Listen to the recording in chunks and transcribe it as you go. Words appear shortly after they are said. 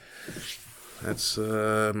That's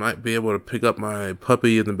might be able to pick up my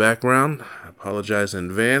puppy in the background. I apologize in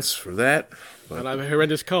advance for that. But And I have a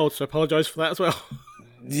horrendous cold, so I apologise for that as well.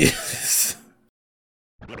 yes.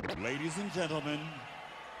 Ladies and gentlemen,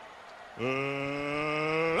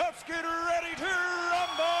 let's get ready to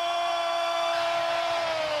rumble!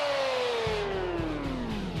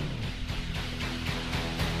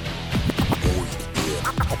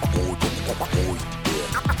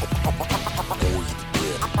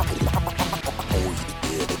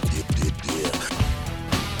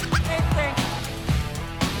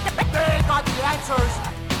 They got the answers.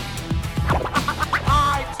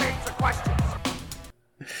 I take the questions.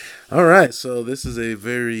 All right, so this is a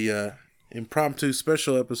very impromptu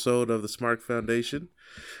special episode of the Smart Foundation.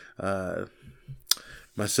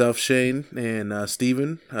 Myself, Shain, and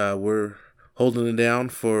Steven, we're holding it down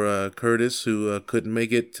for Curtis, who couldn't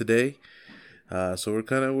make it today. So we're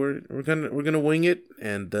gonna wing it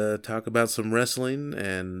and talk about some wrestling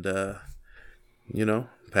and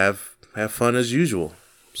have fun as usual.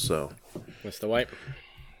 So Mr. White.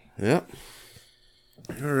 yeah.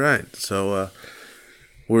 All right, so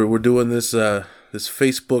we're doing this this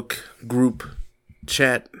Facebook group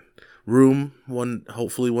chat room.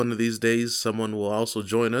 Hopefully one of these days someone will also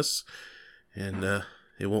join us, and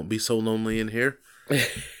it won't be so lonely in here.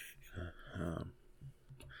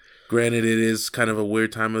 Granted, it is kind of a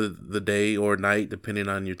weird time of the day or night, depending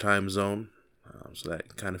on your time zone, so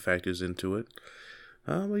that kind of factors into it.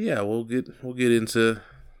 But yeah, we'll get into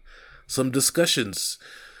some discussions.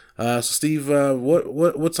 So Steve,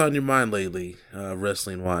 what's on your mind lately,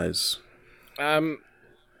 wrestling wise?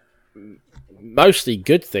 Mostly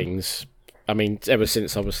good things. I mean, ever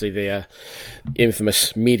since obviously the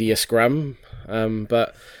infamous media scrum,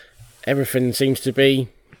 but everything seems to be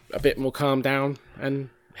a bit more calmed down and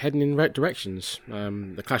heading in right directions.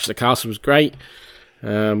 The Clash of the Castle was great,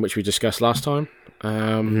 which we discussed last time.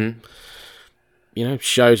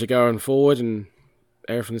 Shows are going forward and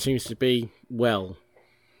everything seems to be well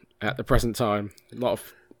at the present time. A lot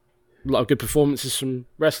of good performances from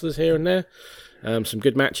wrestlers here and there. Some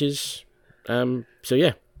good matches. So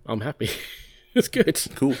yeah, I'm happy. It's good.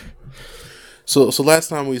 Cool. So last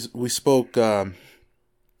time we spoke, you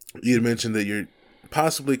had mentioned that you're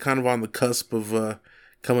possibly kind of on the cusp of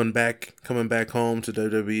coming back home to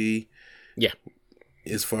WWE. Yeah.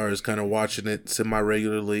 As far as kind of watching it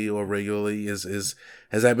semi-regularly or regularly, has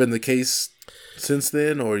that been the case since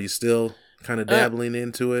then, or are you still kind of dabbling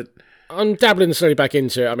into it? I'm dabbling slowly back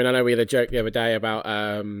into it. I mean, I know we had a joke the other day about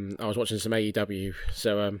I was watching some AEW,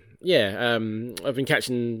 so I've been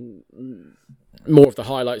catching more of the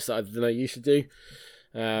highlights than I used to do.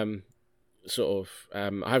 I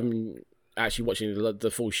haven't been actually watching the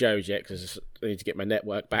full shows yet because I need to get my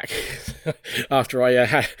network back after I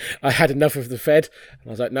had enough of the Fed. And I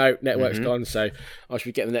was like, no, network's gone, so I should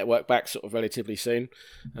be getting the network back sort of relatively soon,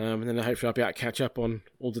 and then hopefully I'll be able to catch up on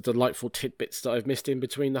all the delightful tidbits that I've missed in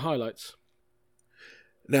between the highlights.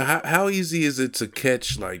 Now, how easy is it to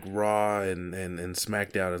catch like Raw and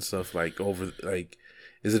SmackDown and stuff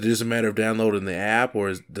is it just a matter of downloading the app,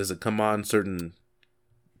 or does it come on certain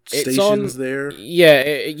stations there? Yeah,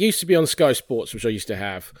 it used to be on Sky Sports, which I used to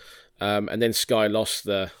have, and then Sky lost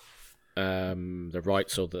the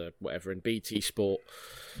rights or the whatever, and BT Sport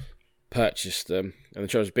purchased them, and they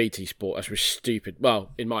chose BT Sport. That's stupid.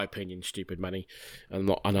 Well, in my opinion, stupid money,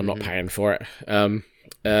 and I'm not paying for it.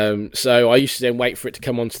 So I used to then wait for it to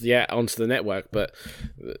come onto the network, but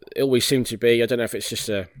it always seemed to be. I don't know if it's just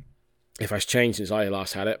if it's changed since I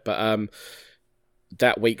last had it, but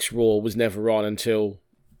that week's Raw was never on until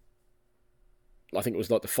I think it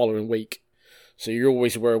was like the following week. So you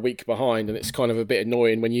always were a week behind, and it's kind of a bit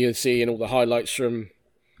annoying when you're seeing all the highlights from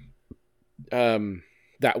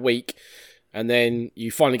that week, and then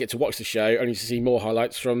you finally get to watch the show, only to see more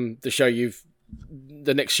highlights from the show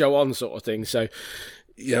the next show on, sort of thing. So,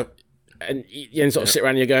 yep. And you sort of sit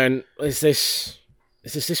around and you're going, is this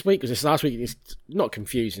week? Was this last week? It's not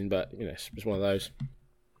confusing, but it's one of those.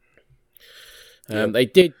 There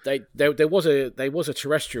was a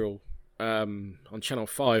terrestrial on Channel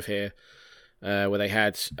 5 here where they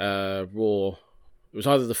had Raw. It was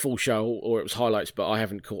either the full show or it was highlights, but I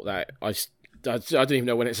haven't caught that. I don't even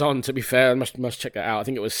know when it's on, to be fair. I must check that out. I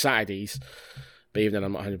think it was Saturdays, but even then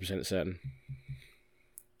I'm not 100% certain.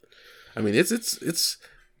 I mean, it's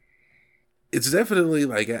definitely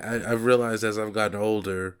like I've realized as I've gotten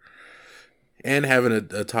older, and having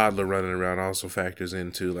a toddler running around also factors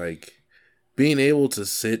into like being able to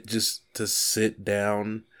sit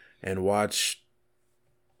down and watch,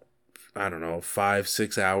 I don't know,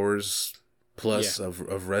 5-6 hours plus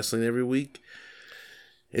of wrestling every week.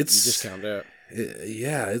 You just can't do it.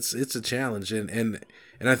 yeah, it's a challenge, and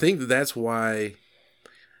I think that's why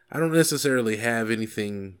I don't necessarily have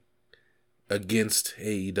anything against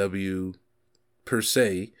AEW per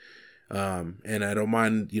se, and I don't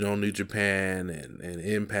mind New Japan and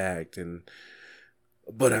Impact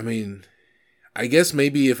but I mean, I guess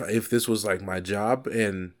maybe if this was like my job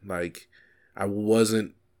and like I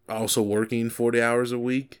wasn't also working 40 hours a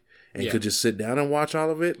week and could just sit down and watch all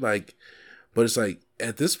of it, like, but it's like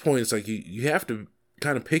at this point it's like you have to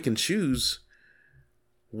kind of pick and choose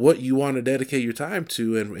what you want to dedicate your time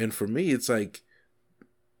to, and for me it's like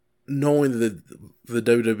knowing that the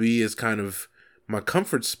WWE is kind of my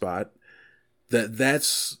comfort spot,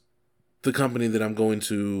 that's the company that I'm going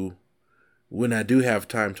to when I do have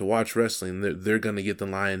time to watch wrestling. They're going to get the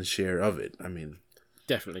lion's share of it. I mean,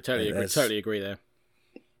 definitely, totally agree there.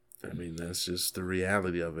 I mean, that's just the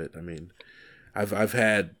reality of it. I mean, I've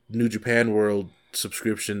had New Japan World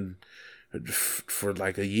subscription for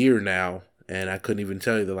like a year now, and I couldn't even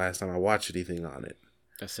tell you the last time I watched anything on it.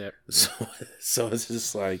 That's it. So it's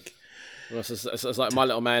just like, well, it's like my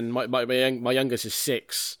little man. My youngest is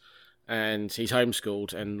 6, and he's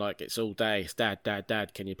homeschooled, and like it's all day. It's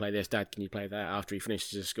dad, can you play this? Dad, can you play that? After he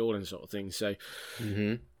finishes his school and sort of thing. So,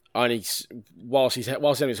 whilst he's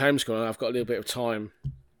in his homeschooling, I've got a little bit of time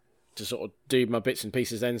to sort of do my bits and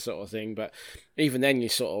pieces then, sort of thing. But even then, you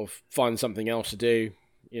sort of find something else to do.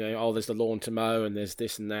 There's the lawn to mow, and there's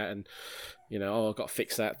this and that, and I've got to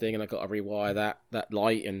fix that thing, and I've got to rewire that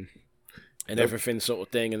light, and everything sort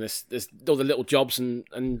of thing. And there's all the little jobs, and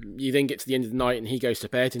you then get to the end of the night, and he goes to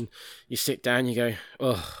bed, and you sit down, and you go,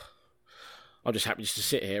 oh, I'm just happy just to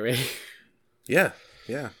sit here, really. Yeah.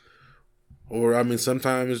 Or I mean,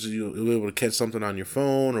 sometimes you'll be able to catch something on your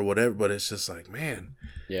phone or whatever, but it's just like, man,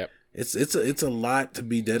 it's a lot to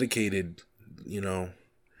be dedicated.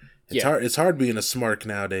 It's hard being a smark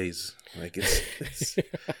nowadays. Like it's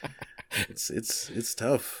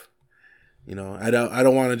tough. I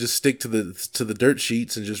don't want to just stick to the dirt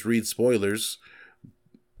sheets and just read spoilers.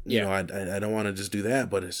 I don't want to just do that,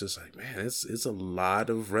 but it's just like, man, it's a lot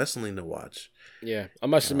of wrestling to watch. Yeah, I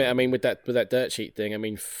must admit, I mean, with that dirt sheet thing, I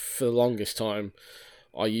mean, for the longest time,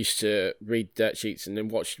 I used to read dirt sheets and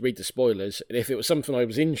then read the spoilers, and if it was something I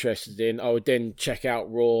was interested in, I would then check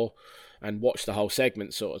out Raw and watch the whole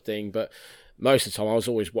segment, sort of thing. But most of the time, I was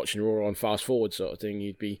always watching Raw on fast forward, sort of thing.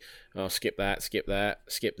 You'd be, I'll skip that, skip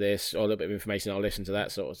this, or a little bit of information, I'll listen to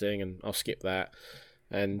that sort of thing, and I'll skip that.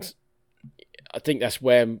 And I think that's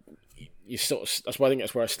where that's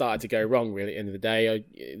where I started to go wrong, really, at the end of the day.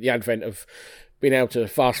 The advent of being able to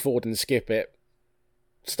fast forward and skip it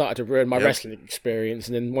started to ruin my wrestling experience.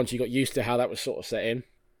 And then once you got used to how that was sort of set in,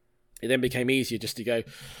 it then became easier just to go,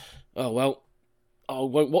 oh, well, I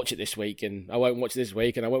won't watch it this week, and I won't watch it this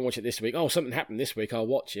week, and I won't watch it this week. Oh, something happened this week, I'll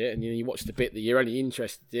watch it. And you watch the bit that you're only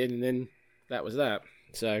interested in, and then that was that.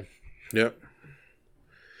 So, Yep.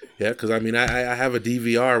 Yeah, because I mean, I have a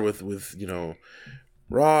DVR with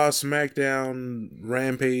Raw, SmackDown,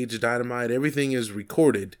 Rampage, Dynamite. Everything is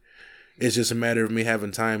recorded. It's just a matter of me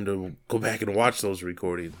having time to go back and watch those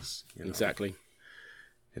recordings. Exactly.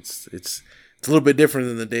 It's a little bit different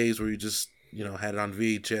than the days where you just had it on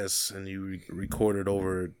VHS and you recorded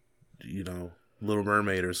over Little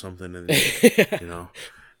Mermaid or something, and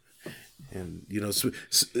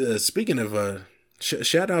speaking of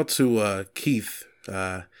shout out to Keith.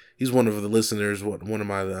 He's one of the listeners, one of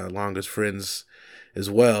my longest friends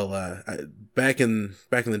as well. Back in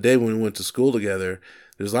the day when we went to school together,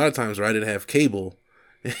 there's a lot of times where I didn't have cable,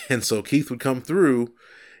 and so Keith would come through,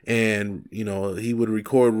 and he would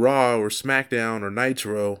record Raw or SmackDown or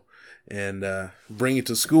Nitro, and bring it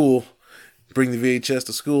to school, bring the VHS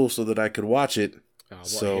to school so that I could watch it.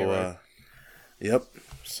 Yep.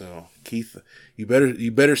 So Keith, you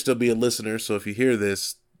better still be a listener. So if you hear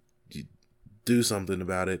this, do something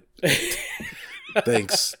about it.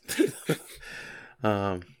 Thanks.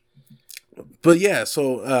 But yeah,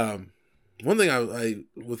 so one thing I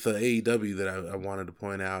with the AEW that I wanted to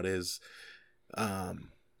point out is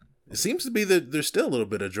it seems to be that there's still a little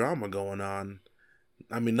bit of drama going on.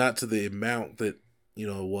 I mean, not to the amount that it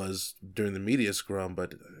was during the media scrum,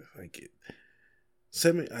 but like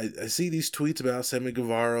I see these tweets about Sammy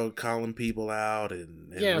Guevara calling people out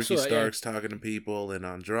and Ricky Starks talking to people and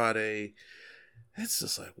Andrade. It's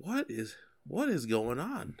just like, what is going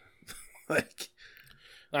on? Like,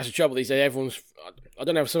 that's the trouble these days. I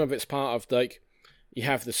don't know if some of it's part of like you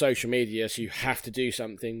have the social media, so you have to do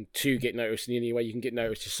something to get noticed. And the only way you can get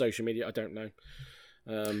noticed is social media. I don't know.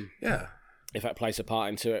 If that plays a part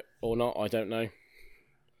into it or not, I don't know.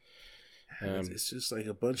 It's just like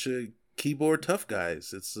a bunch of keyboard tough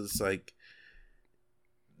guys. It's like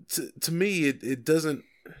to me, it doesn't.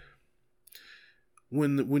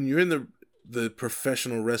 When you're in the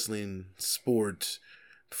professional wrestling sport,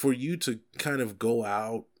 for you to kind of go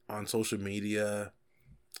out on social media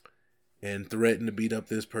and threaten to beat up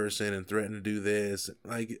this person and threaten to do this,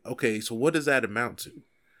 like, okay, so what does that amount to?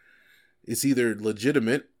 It's either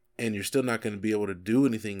legitimate and you're still not going to be able to do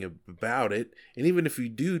anything about it, and even if you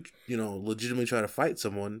do, legitimately try to fight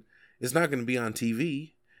someone, it's not going to be on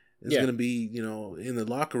TV. It's going to be, in the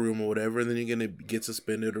locker room or whatever, and then you're going to get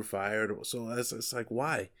suspended or fired. So it's like,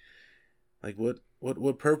 why? Like,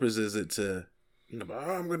 what purpose is it to,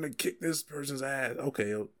 I'm going to kick this person's ass? Okay,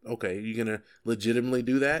 you're going to legitimately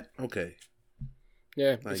do that? Okay.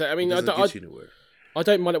 Yeah, like, so, I mean, it doesn't get you nowhere. I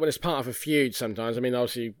don't mind it when it's part of a feud sometimes. I mean,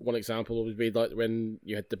 obviously, one example would be like when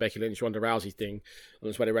you had the Becky Lynch Ronda Rousey thing on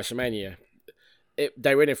its way to WrestleMania.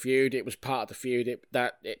 They were in a feud. It was part of the feud. It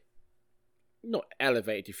not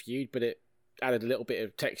elevated the feud, but it added a little bit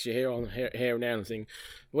of texture here and there and thing.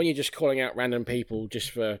 When you're just calling out random people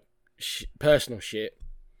just for personal shit,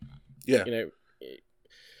 yeah,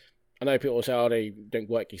 I know people say, "Oh, they don't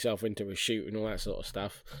work yourself into a shoot and all that sort of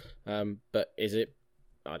stuff," but is it?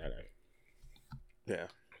 I don't know. Yeah,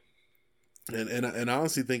 and I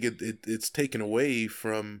honestly think it's taken away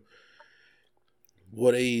from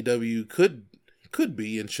what AEW could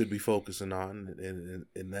be and should be focusing on,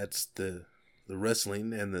 and that's the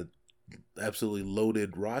wrestling and the absolutely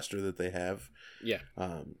loaded roster that they have. Yeah.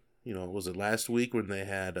 Was it last week when they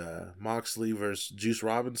had Moxley versus Juice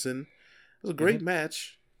Robinson? It was a great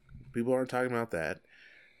match. People aren't talking about that.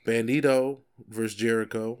 Bandito versus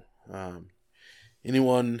Jericho.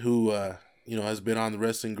 Anyone who has been on the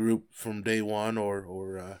wrestling group from day one,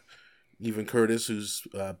 or even Curtis, who's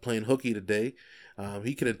playing hooky today,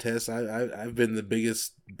 he can attest. I've been the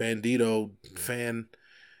biggest Bandito fan,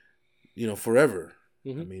 forever.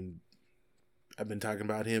 I mean, I've been talking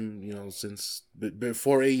about him, since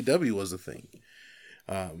before AEW was a thing.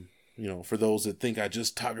 For those that think I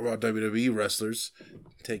just talk about WWE wrestlers,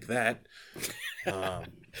 take that.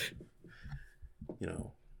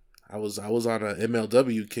 I was on a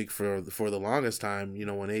MLW kick for the longest time,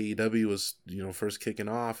 when AEW was, first kicking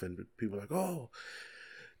off, and people were like, oh,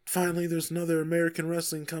 finally there's another American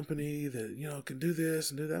wrestling company that, can do this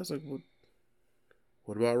and do that. I was like,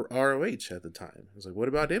 what about ROH at the time? I was like, what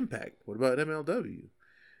about Impact? What about MLW?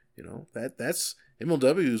 That's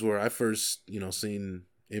MLW is where I first, seen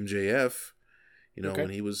MJF, when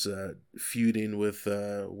he was feuding with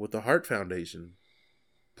the Hart Foundation,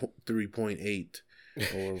 3.8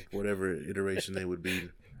 or whatever iteration they would be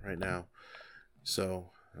right now. So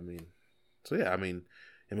MLW,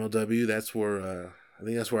 that's where I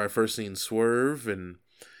think that's where I first seen Swerve, and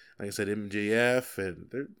like I said, MJF, and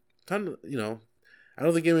there ton of, I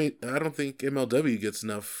don't think MLW gets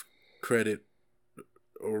enough credit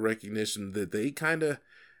or recognition that they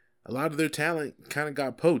a lot of their talent kind of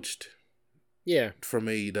got poached. Yeah. From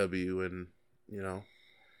AEW, and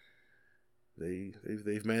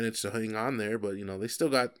they've managed to hang on there, but they still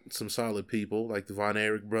got some solid people like the Von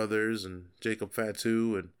Erich brothers and Jacob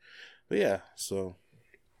Fatu, but yeah, so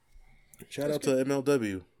shout out to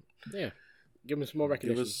MLW. Yeah, give them some more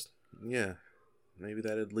recognition. Maybe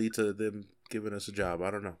that'd lead to them giving us a job.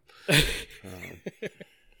 I don't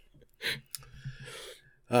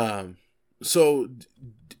know. So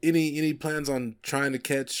any plans on trying to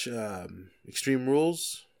catch Extreme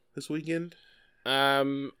Rules this weekend?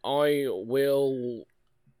 I will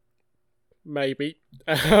maybe.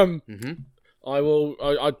 I will.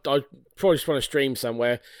 I probably just want to stream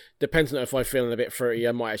somewhere. Depends on if I'm feeling a bit fruity.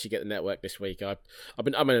 I might actually get the network this week. I've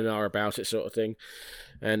been umming and ahhing about it, sort of thing,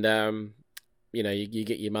 and you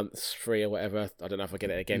get your months free or whatever. I don't know if I get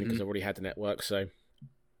it again because I've already had the network. So,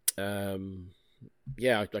 I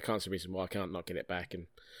can't see a reason why I can't not get it back and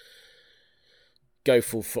go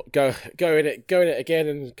in it again.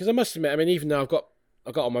 And because I must admit, I mean, even though I've got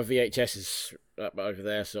all my VHSs up over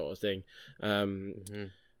there, sort of thing.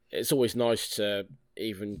 It's always nice to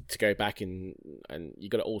go back and you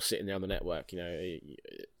got it all sitting there on the network.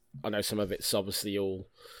 I know some of it's obviously all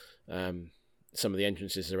some of the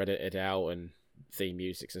entrances are edited out and theme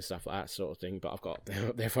musics and stuff like that sort of thing. But I've got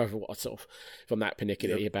therefore what sort of if I'm that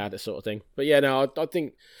pernickety about it sort of thing. But yeah, no, I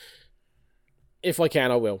think if I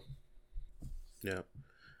can, I will. Yeah,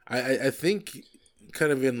 I think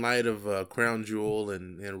kind of in light of Crown Jewel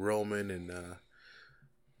and Roman and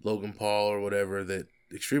Logan Paul or whatever, that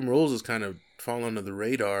Extreme Rules has kind of fallen under the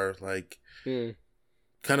radar. Like,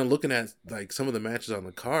 kind of looking at like some of the matches on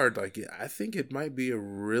the card, like I think it might be a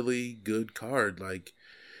really good card. Like,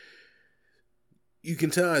 you can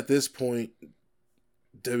tell at this point,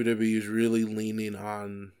 WWE is really leaning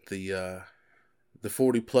on the the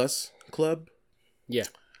 40+ club. Yeah.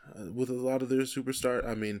 With a lot of their superstar.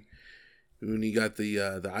 I mean, when you got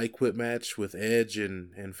the I Quit match with Edge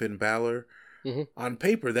and Finn Balor, on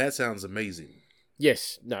paper that sounds amazing.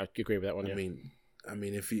 Yes, no, I agree with that one. I Yeah.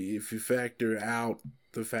 mean, if you factor out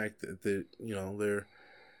the fact that they're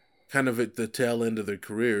kind of at the tail end of their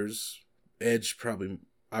careers, Edge probably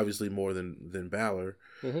obviously more than Balor,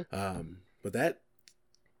 but that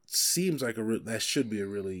seems like that should be a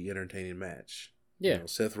really entertaining match. Yeah,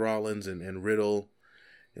 Seth Rollins and Riddle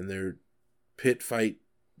and their pit fight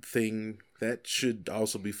thing, that should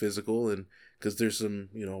also be physical, and because there's some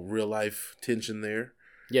real life tension there.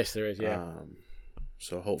 Yes, there is. Yeah.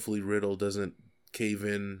 So hopefully Riddle doesn't cave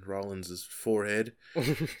in Rollins' forehead.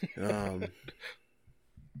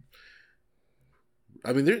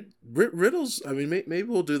 I mean, Riddle's. I mean, maybe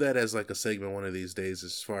we'll do that as like a segment one of these days,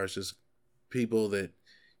 as far as just people that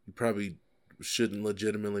you probably shouldn't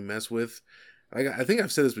legitimately mess with. Like, I think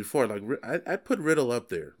I've said this before. Like, I'd put Riddle up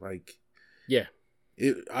there. Like, yeah,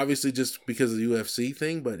 it obviously just because of the UFC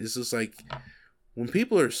thing, but it's just like when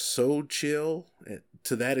people are so chill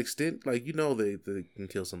to that extent, like they can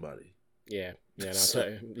kill somebody. Yeah, no, no,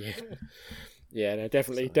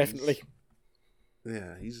 definitely.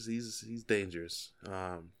 Yeah, he's dangerous.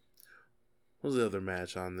 What was the other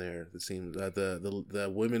match on there? That seemed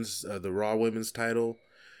the women's the Raw women's title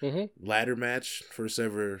ladder match, first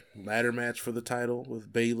ever ladder match for the title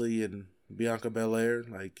with Bayley and Bianca Belair.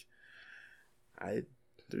 Like,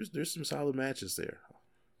 there's some solid matches there.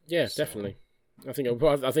 Yeah, definitely. I think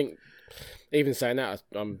even saying that,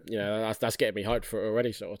 that's getting me hyped for it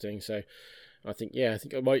already, sort of thing. So I think I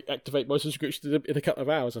might activate my subscription in a couple of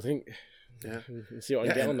hours. I think. Yeah. And see what I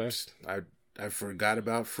can get on there. I forgot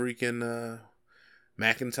about freaking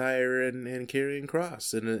McIntyre and Karrion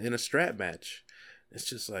Kross in a strap match. It's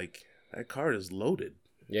just like that card is loaded.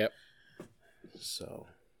 Yep. So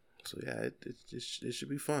yeah, it should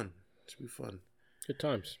be fun. It should be fun. Good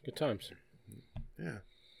times. Yeah.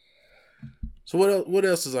 So what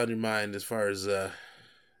else is on your mind as far as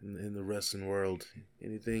in the wrestling world?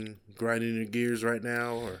 Anything grinding your gears right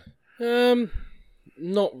now, or?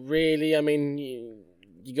 Not really. I mean, you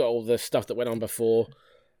got all the stuff that went on before.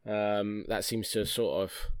 That seems to sort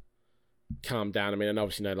of calm down. I mean, and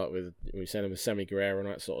obviously, like we said with Sammy Guerrero and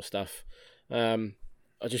that sort of stuff. I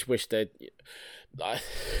just wish they'd. Not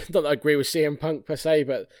that I agree with CM Punk per se,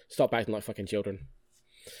 but stop acting like fucking children.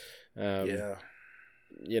 Yeah.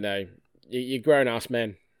 You're grown ass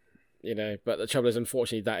men. But the trouble is,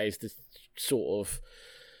 unfortunately, that is the sort of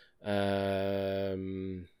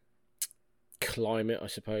climate, I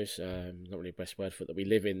suppose, not really the best word for it, that we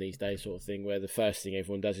live in these days, sort of thing, where the first thing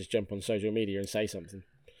everyone does is jump on social media and say something.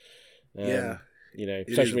 Social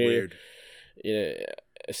media. Weird.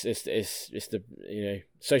 It's the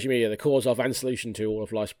social media, the cause of and solution to all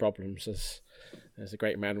of life's problems, as a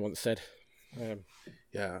great man once said.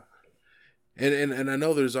 Yeah, and I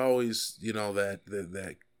know there's always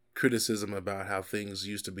that criticism about how things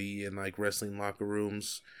used to be in like wrestling locker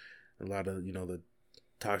rooms, a lot of the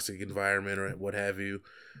toxic environment or what have you,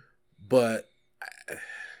 but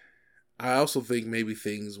I also think maybe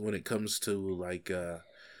things when it comes to like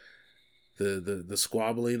the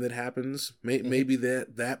squabbling that happens, maybe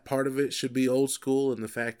that part of it should be old school, and the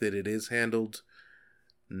fact that it is handled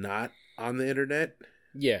not on the internet.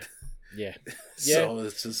 Yeah. So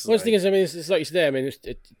it's just the thing is, I mean, it's like you said there. I mean,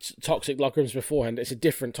 it's toxic locker rooms beforehand. It's a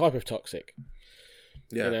different type of toxic.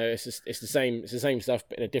 Yeah, it's the same. It's the same stuff,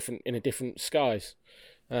 but in a different skies.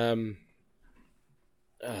 Fucking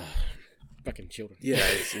children. Yeah,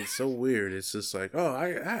 it's so weird. It's just like, oh,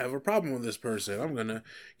 I have a problem with this person. I'm gonna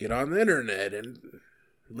get on the internet and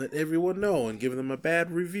let everyone know and give them a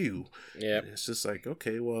bad review. Yeah, it's just like,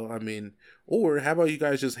 okay, well, I mean, or how about you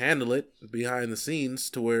guys just handle it behind the scenes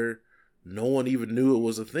to where no one even knew it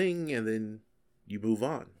was a thing, and then you move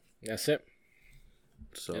on. That's it.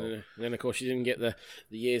 So and then of course you didn't get the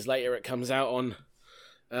years later it comes out on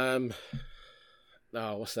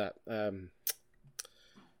what's that?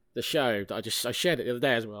 The show that I shared it the other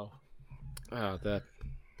day as well. The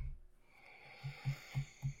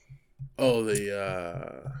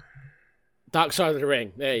Dark Side of the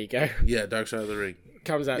Ring. There you go. Yeah, Dark Side of the Ring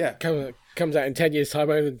comes out. Yeah. comes out in 10 years' time.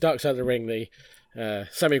 Over the Dark Side of the Ring, the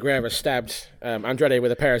Sammy Guevara stabbed Andrade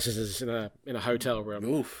with a pair of scissors in a hotel room.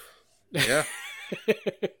 Oof. Yeah.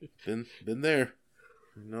 been there.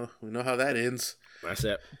 We know how that ends. That's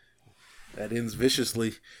it. That ends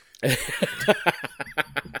viciously.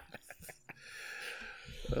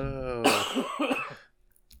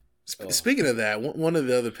 Speaking of that, one of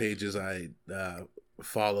the other pages I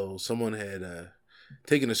follow, someone had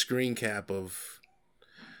taken a screen cap of.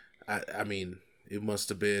 I mean, it must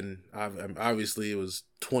have been, obviously it was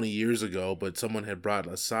 20 years ago, but someone had brought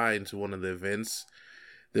a sign to one of the events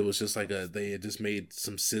that was just like they had just made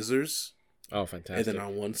some scissors. Oh, fantastic. And then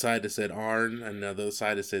on one side it said Arn, and the other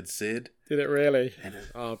side it said Sid. Did it really?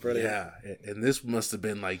 Oh, brilliant. Yeah, and this must have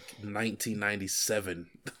been like 1997.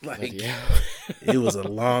 Like, yeah. it was a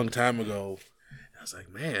long time ago. I was like,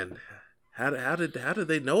 man, how did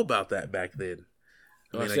they know about that back then?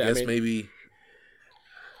 I guess maybe,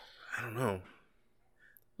 I don't know.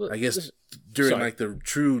 Well, I guess during like the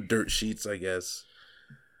true dirt sheets, I guess.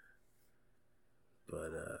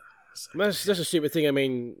 But that's a stupid thing. I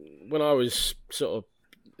mean, when I was sort of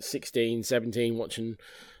 16, 17, watching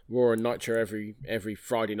Raw and Nitro every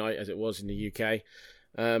Friday night, as it was in the UK,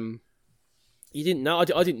 you didn't know.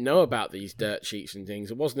 I didn't know about these dirt sheets and things.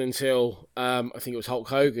 It wasn't until I think it was Hulk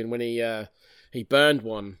Hogan when he burned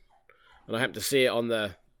one, and I happened to see it on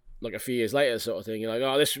the like a few years later, sort of thing. You're like,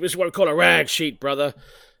 oh, this is what we call a rag sheet, brother.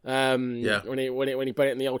 When he put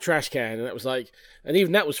it in the old trash can, and that was like, and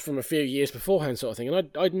even that was from a few years beforehand, sort of thing.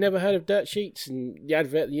 And I'd never heard of dirt sheets and the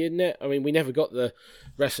advert, the internet. I mean, we never got the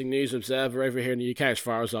Wrestling News Observer over here in the UK, as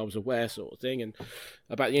far as I was aware, sort of thing. And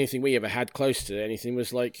about the only thing we ever had close to anything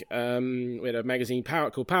was like we had a magazine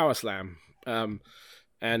called Power Slam, and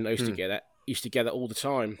I used to get that all the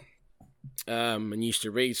time, and used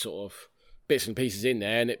to read sort of bits and pieces in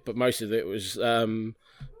there, but most of it was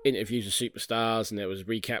interviews with superstars, and there was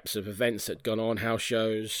recaps of events that had gone on, house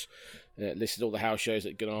shows, and it listed all the house shows that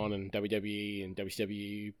had gone on, and WWE and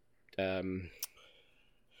WCW, and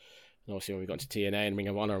obviously when we got to TNA and Ring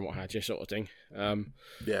of Honor and what have you, sort of thing.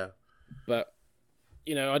 But,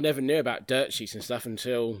 I never knew about dirt sheets and stuff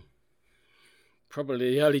until probably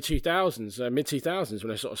the early 2000s, mid 2000s,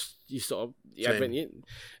 when I sort of advent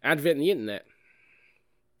in the internet.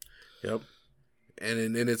 Yep.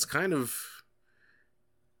 And it's kind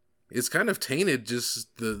of tainted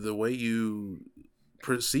just the way you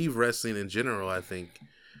perceive wrestling in general. I think,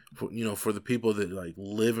 for the people that like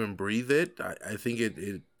live and breathe it, I think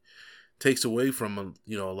it takes away from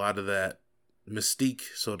a lot of that mystique,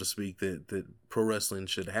 so to speak, that pro wrestling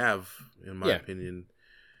should have, in my opinion.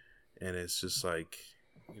 And it's just like,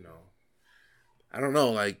 I don't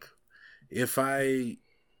know, like if I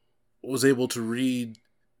was able to read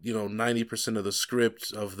 90% of the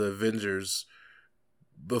script of the Avengers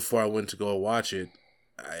before I went to go watch it,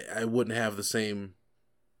 I wouldn't have the same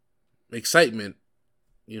excitement,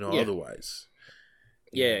 otherwise.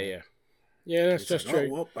 Yeah, that's just like, true.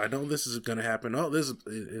 Oh, well, I know this is going to happen.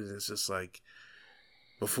 It's just like,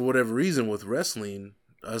 but for whatever reason with wrestling,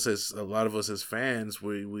 a lot of us as fans,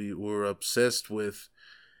 we were obsessed with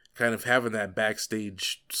kind of having that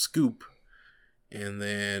backstage scoop, and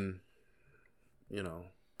then,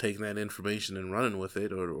 taking that information and running with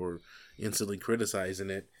it, or instantly criticizing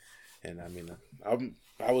it. And I mean,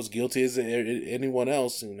 I was guilty as anyone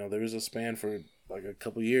else. There was a span for like a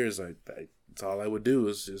couple years. That's all I would do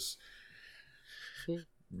is just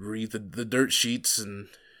read the dirt sheets, and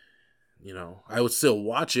I would still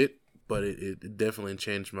watch it, but it definitely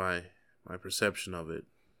changed my perception of it.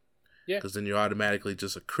 Yeah, because then you're automatically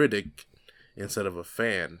just a critic instead of a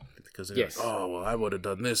fan, because then you're like, oh well, I would have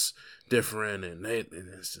done this different, and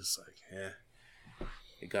it's just like,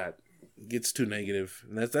 it gets too negative,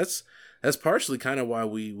 and that's partially kind of why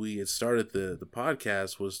we had started the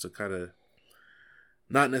podcast, was to kind of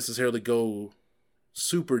not necessarily go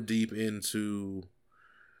super deep into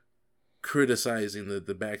criticizing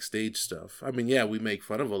the backstage stuff. I mean, we make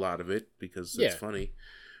fun of a lot of it because it's funny,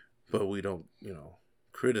 but we don't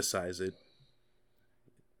criticize it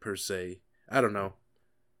per se. I don't know.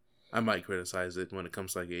 I might criticize it when it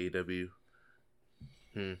comes to like AEW.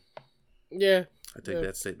 Yeah. I take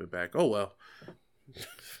that statement back. Oh, well.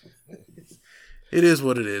 It is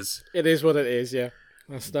what it is. It is what it is, yeah.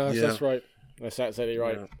 That's right. That's absolutely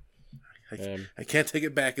right. Yeah. I can't take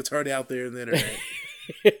it back. It's already out there in the internet.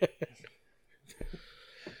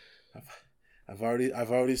 I've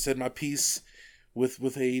already said my piece with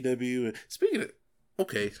AEW.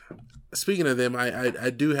 Speaking of them, I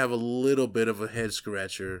do have a little bit of a head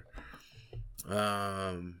scratcher.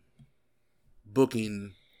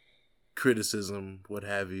 Booking criticism, what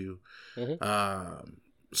have you. Mm-hmm.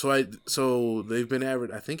 So they've been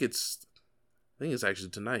average. I think it's actually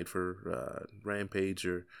tonight for Rampage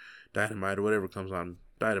or Dynamite or whatever comes on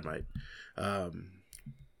Dynamite. Out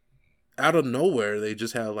of nowhere, they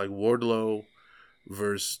just had like Wardlow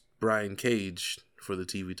versus Brian Cage for the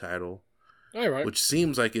TV title. All right. Which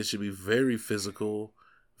seems like it should be very physical,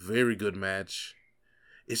 very good match.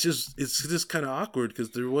 It's just kind of awkward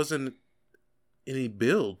because there wasn't any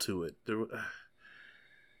build to it. There,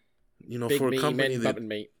 Big for a company men, that,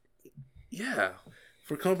 meat. yeah,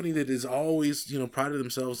 for a company that is always, prided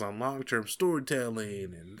themselves on long-term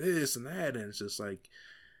storytelling and this and that, and it's just like,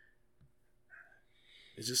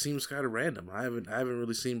 it just seems kind of random. I haven't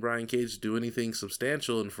really seen Brian Cage do anything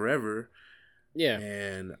substantial in forever. Yeah.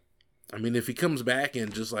 And I mean, if he comes back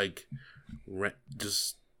and just like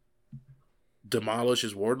just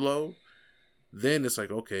demolishes Wardlow, then it's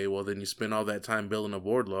like, okay, well then you spend all that time building up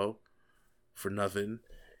Wardlow for nothing.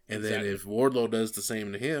 And then if Wardlow does the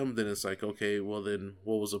same to him, then it's like, okay, well then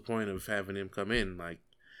what was the point of having him come in? Like,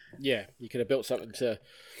 yeah, you could have built something to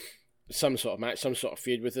some sort of match, some sort of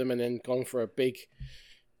feud with them, and then gone for a big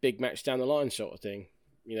match down the line, sort of thing.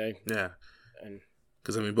 Yeah, and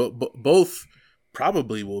because I mean, both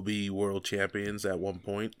probably will be world champions at one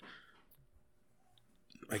point.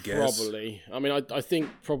 I guess. Probably. I mean, I think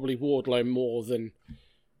probably Wardlow more than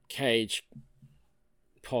Cage.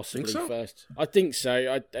 Possibly so? first. I think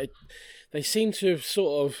so. They seem to have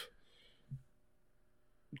sort of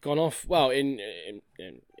gone off. Well, in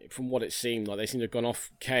from what it seemed like, they seem to have gone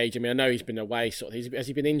off Cage. I mean, I know he's been away. Sort of. Has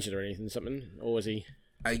he been injured or anything? Something, or was he?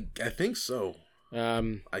 I think so.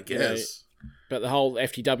 I guess. You know, but the whole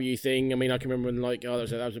FTW thing. I mean, I can remember when that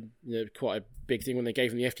was quite a big thing when they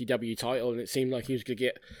gave him the FTW title, and it seemed like he was going to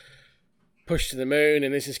get pushed to the moon,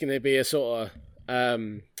 and this is going to be a sort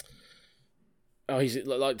of. He's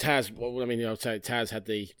like Taz. Well, I mean, I'll say Taz had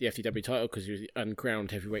the FTW title because he was the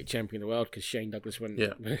uncrowned heavyweight champion of the world because Shane Douglas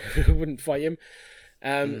wouldn't fight him.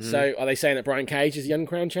 So are they saying that Brian Cage is the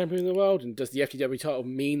uncrowned champion of the world? And does the FTW title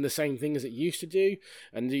mean the same thing as it used to do?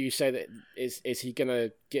 And do you say that is he going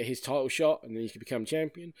to get his title shot and then he could become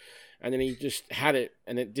champion? And then he just had it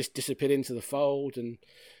and it just disappeared into the fold and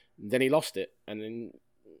then he lost it. And then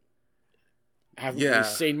haven't really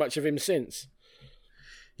seen much of him since.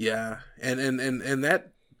 Yeah, and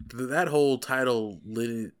that whole title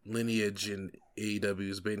lineage in AEW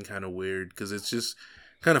has been kind of weird because it's just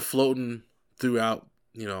kind of floating throughout,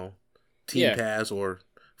 Team Taz or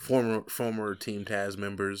former Team Taz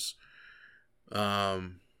members. I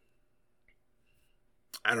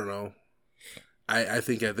don't know. I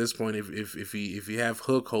think at this point, if you have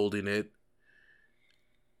Hook holding it,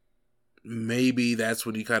 maybe that's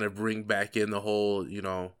when you kind of bring back in the whole,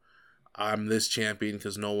 I'm this champion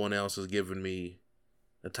because no one else has given me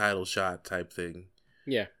a title shot type thing.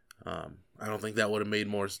 Yeah. I don't think that would have made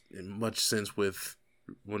much sense with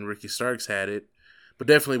when Ricky Starks had it, but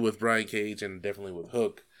definitely with Brian Cage and definitely with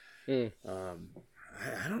Hook. I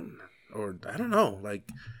don't know. Like,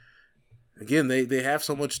 again, they have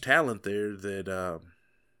so much talent there that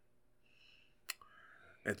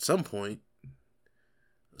at some point,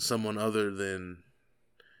 someone other than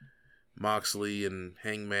Moxley and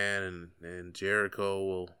Hangman and Jericho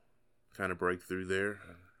will kind of break through there.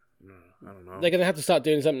 I don't know. They're going to have to start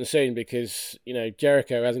doing something soon because,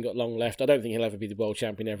 Jericho hasn't got long left. I don't think he'll ever be the world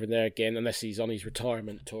champion ever there again unless he's on his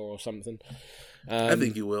retirement tour or something. I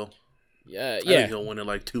think he will. Yeah. I think he'll win it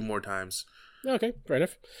like 2 more times. Okay, fair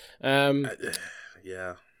enough.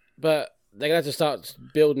 Yeah. But they're going to have to start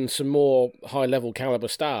building some more high-level caliber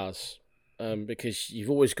stars because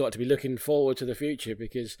you've always got to be looking forward to the future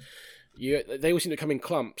because they all seem to come in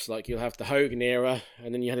clumps. Like you'll have the Hogan era,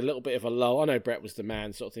 and then you had a little bit of a lull. I know Brett was the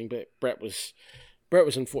man sort of thing, but Brett was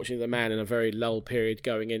unfortunately the man in a very lull period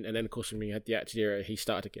going in, and then of course when you had the Attitude Era, he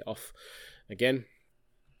started to get off again.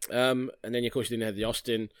 And then of course you didn't have the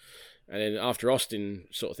Austin, and then after Austin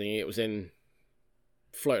sort of thing, it was then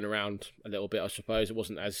floating around a little bit. I suppose it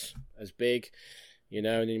wasn't as big, and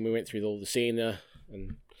then we went through all the Cena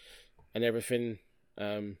and everything.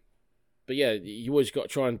 But yeah, you always got to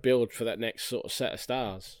try and build for that next sort of set of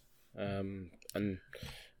stars. And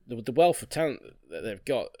the wealth of talent that they've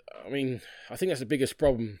got, I mean, I think that's the biggest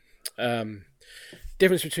problem.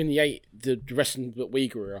 Difference between the wrestling that we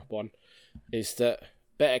grew up on is that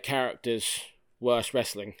better characters, worse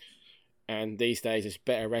wrestling. And these days it's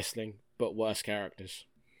better wrestling, but worse characters.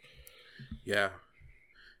 Yeah.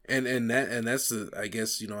 And that's the, I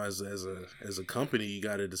guess, as a company, you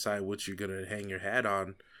got to decide what you're going to hang your hat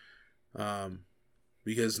on.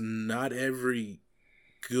 Because not every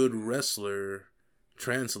good wrestler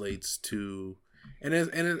translates to, and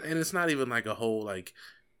it's not even like a whole like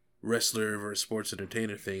wrestler versus sports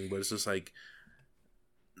entertainer thing, but it's just like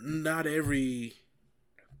not every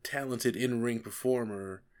talented in-ring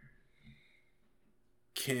performer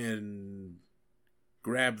can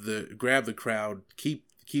grab the crowd,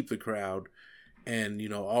 keep the crowd, and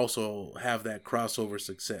also have that crossover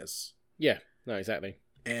success. Yeah, no, exactly.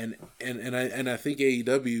 And I think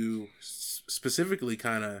AEW specifically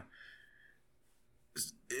kind of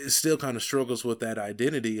still kind of struggles with that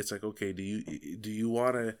identity. It's like, okay, do you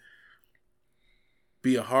want to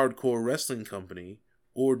be a hardcore wrestling company,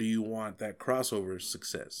 or do you want that crossover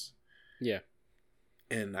success? Yeah.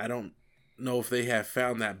 And I don't know if they have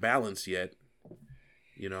found that balance yet.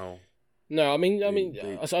 You know. No,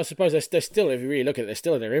 I suppose they're still, if you really look at it, they're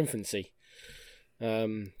still in their infancy.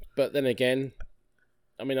 But then again,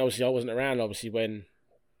 I mean, obviously I wasn't around, obviously, when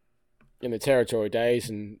in the territory days,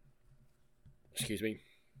 and excuse me,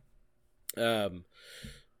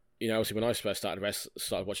 obviously when I first started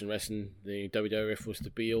watching wrestling, the WWF was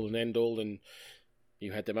the be all and end all, and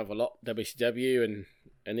you had them other lot, WCW,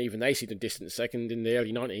 and even they seemed a distant second in the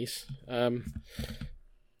early 90s.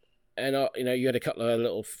 And you had a couple of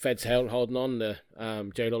little feds holding on, the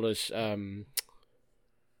Joe Lawler's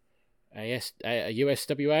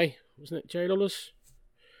USWA, wasn't it? Joe Lawler's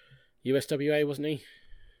USWA, wasn't he?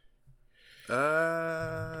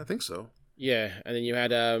 I think so. Yeah, and then you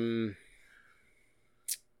had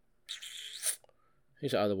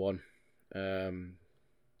who's the other one? But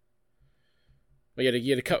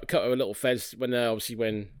you had a couple of little feds when obviously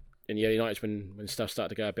when in the early 90s when stuff started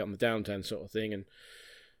to go a bit on the downturn sort of thing, and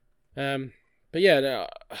but yeah,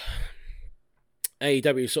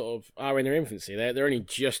 AEW sort of are in their infancy. They're only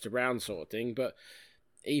just around sort of thing, but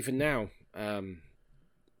even now, I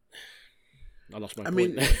lost my point.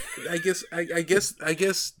 Mean, I guess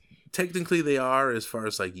technically they are as far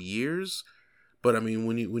as like years, but I mean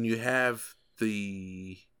when you have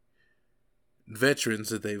the veterans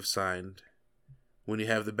that they've signed, when you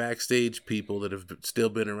have the backstage people that have still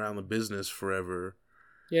been around the business forever,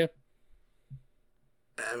 yeah.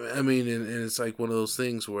 I mean, and it's like one of those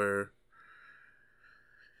things where,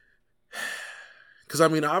 because I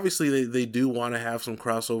mean, obviously they do want to have some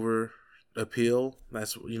crossover appeal.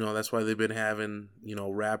 That's why they've been having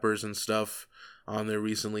rappers and stuff on there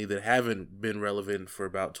recently that haven't been relevant for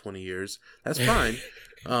about 20 years. That's fine.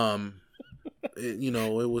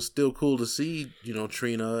 It was still cool to see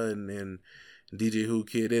Trina and DJ Who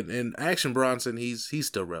Kid and Action Bronson. He's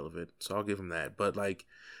still relevant, so I'll give him that. But like,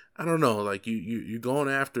 I don't know, like you're going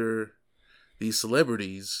after these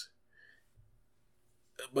celebrities,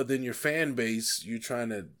 but then your fan base, you're trying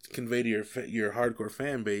to convey to your hardcore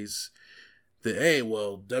fan base that, hey,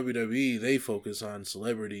 well, WWE, they focus on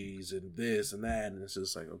celebrities and this and that, and it's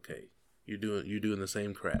just like, okay, you're doing the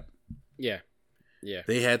same crap. Yeah.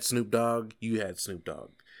 They had Snoop Dogg, you had Snoop Dogg.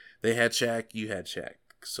 They had Shaq, you had Shaq.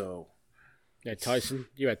 So yeah, Tyson,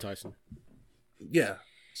 you had Tyson. Yeah,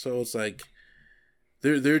 so it's like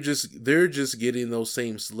they're just getting those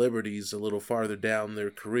same celebrities a little farther down their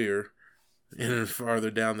career and farther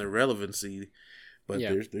down their relevancy, but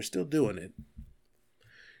they're still doing it.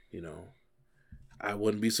 I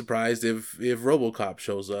wouldn't be surprised if RoboCop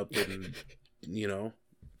shows up and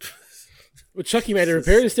Well, Chucky made an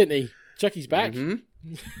appearance, didn't he? Chucky's back.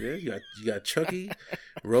 Mm-hmm. Yeah, you got Chucky,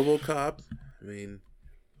 RoboCop. I mean,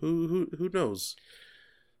 who knows?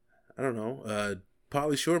 I don't know.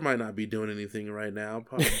 Pauly Shore might not be doing anything right now.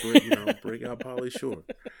 Probably break out Pauly Shore.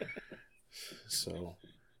 So,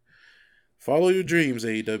 follow your dreams,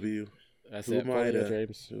 AEW. That's it. Follow your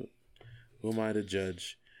dreams. Who am I to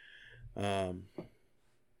judge?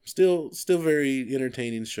 Still very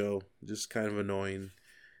entertaining show. Just kind of annoying,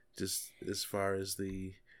 just as far as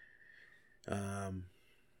the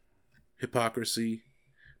hypocrisy.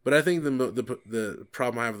 But I think the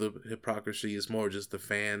problem I have with the hypocrisy is more just the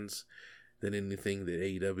fans than anything that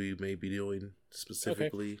AEW may be doing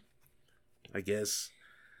specifically. Okay. I guess.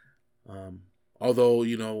 Although,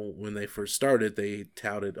 when they first started, they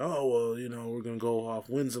touted, oh, well, we're going to go off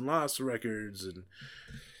wins and loss records and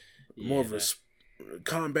more of a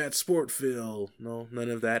combat sport feel. No, none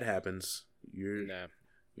of that happens. You're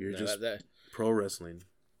just pro wrestling.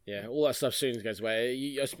 Yeah, all that stuff soon goes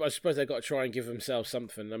away. I suppose they've got to try and give themselves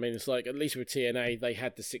something. I mean, it's like, at least with TNA, they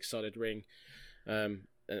had the 6-sided ring. And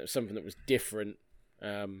it was something that was different.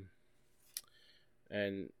 And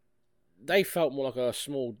they felt more like a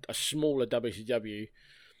smaller WCW,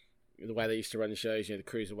 the way they used to run the shows, the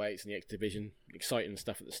cruiserweights and the X Division, exciting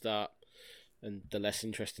stuff at the start, and the less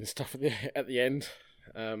interesting stuff at the end.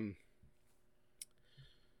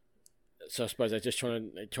 So I suppose they're just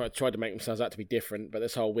trying to make themselves out to be different, but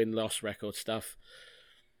this whole win-loss record stuff,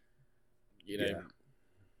 no.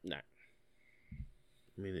 I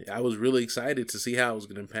mean, I was really excited to see how it was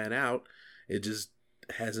going to pan out. It just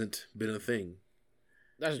hasn't been a thing.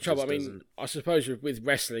 That's the trouble. I mean, I suppose with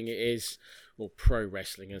wrestling, it is, well, pro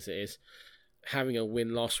wrestling as it is, having a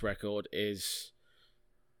win-loss record is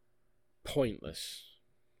pointless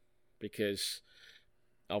because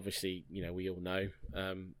obviously, we all know,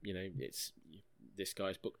 it's this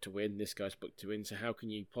guy's booked to win, this guy's booked to win. So how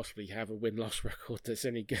can you possibly have a win-loss record that's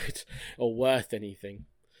any good or worth anything?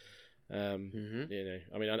 You know,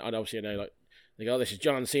 I mean, I obviously know like they go, oh, this is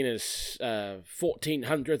John Cena's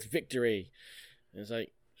 1400th victory. And it's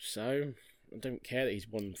like, so I don't care that he's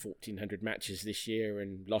won 1400 matches this year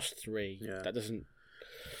and lost 3. Yeah. That doesn't.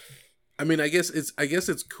 I mean, I guess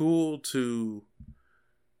it's cool to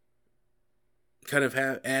kind of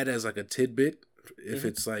add as like a tidbit if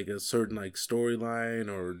it's like a certain like storyline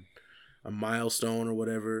or a milestone or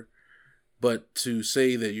whatever. But to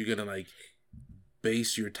say that you're gonna like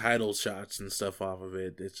base your title shots and stuff off of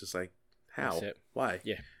it, it's just like, how? That's it. Why?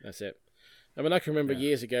 Yeah, that's it. I mean, I can remember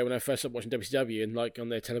years ago when I first started watching WCW, and like on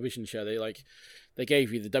their television show, they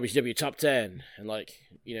gave you the WCW top 10, and like,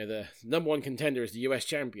 you know, the number 1 contender is the US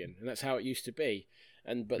champion, and that's how it used to be.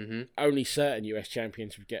 But only certain US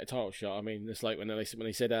champions would get a title shot. I mean, it's like when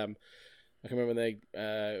they said I can remember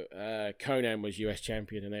when Conan was US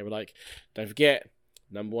champion, and they were like, don't forget,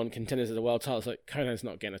 number 1 contenders of the world title. It's like, Conan's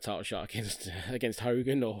not getting a title shot against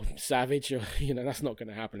Hogan or Savage, or, you know, that's not going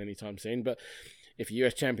to happen anytime soon. But if your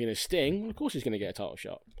US champion is Sting, of course he's going to get a title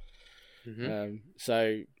shot. There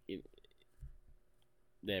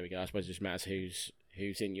we go. I suppose it just matters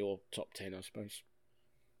who's in your top 10, I suppose.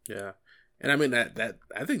 Yeah. And I mean, that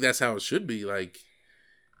I think that's how it should be. Like,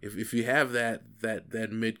 if you have that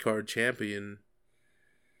mid-card champion,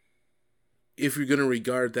 if you're going to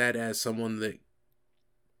regard that as someone that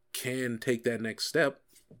can take that next step,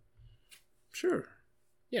 sure.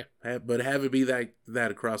 Yeah. But have it be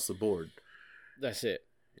that across the board. That's it.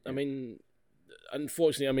 I mean,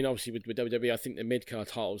 unfortunately, I mean, obviously with WWE, I think the mid-card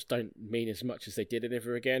titles don't mean as much as they did in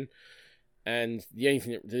Ever Again. And the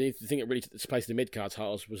thing that really took the place of the mid-card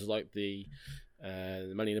titles was like the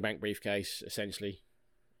Money in the Bank briefcase, essentially,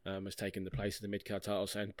 has taken the place of the mid-card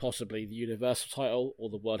titles, and possibly the Universal title or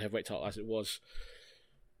the World Heavyweight title as it was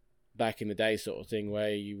back in the day, sort of thing,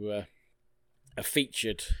 where you were a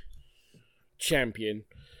featured champion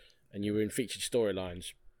and you were in featured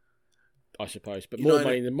storylines, I suppose. But more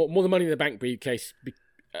the Money in the Bank briefcase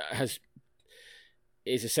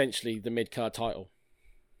is essentially the mid-card title.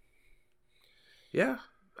 Yeah,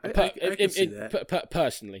 I can see that.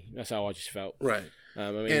 Personally, that's how I just felt. Right.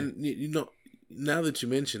 I mean, and you know, now that you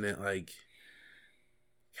mention it, like,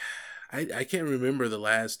 I can't remember the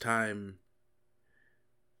last time.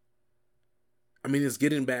 I mean, it's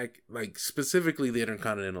getting back, like, specifically the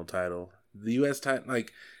Intercontinental title. The U.S. title,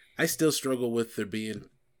 like, I still struggle with there being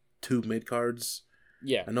 2 mid-cards.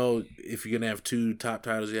 Yeah. I know if you're going to have 2 top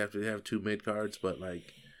titles, you have to have 2 mid-cards, but,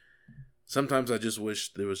 like, sometimes I just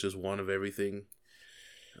wish there was just one of everything.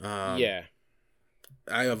 Yeah.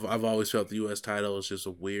 I've always felt the U.S. title is just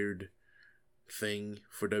a weird thing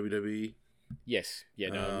for WWE. Yes. Yeah,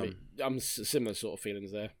 no, I'm similar sort of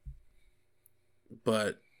feelings there.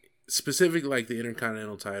 But specifically, like, the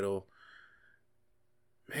Intercontinental title,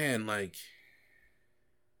 man, like,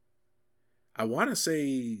 I want to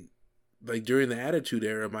say, like, during the Attitude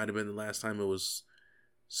Era might have been the last time it was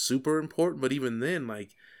super important, but even then,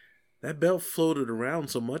 like, that belt floated around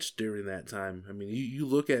so much during that time. I mean, you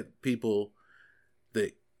look at people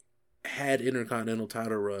that had Intercontinental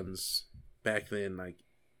title runs back then, like,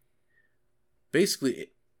 basically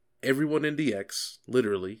everyone in DX,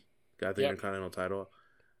 literally, got the Intercontinental title.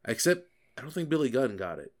 Except, I don't think Billy Gunn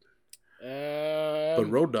got it. But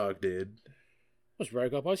Road Dogg did. Was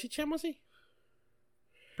Road Dogg IC champ, was he?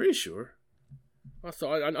 Pretty sure. I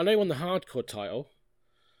thought I know he won the Hardcore title.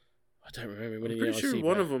 I don't remember winning the IC. Pretty sure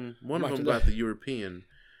one of them got the European.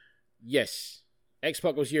 Yes.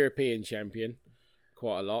 X-Pac was European champion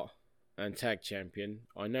quite a lot and tag champion.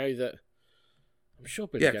 I know that. I'm sure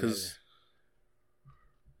Billy Gunn. Because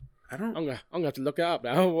I'm gonna have to look it up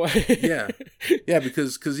now.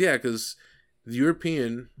 because the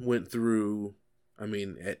European went through. I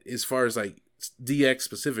mean, as far as like DX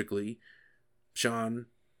specifically, Shawn,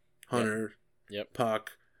 Hunter,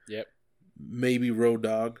 Pac, maybe Road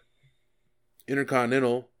Dogg.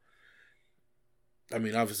 Intercontinental. I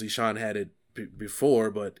mean, obviously Shawn had it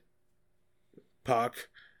before, but Pac,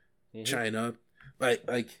 China,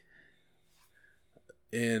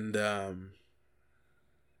 and I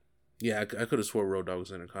could have swore Road Dogg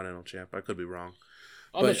was Intercontinental champ. I could be wrong.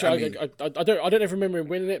 I'm not sure. I don't ever remember him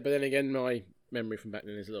winning it, but then again, my memory from back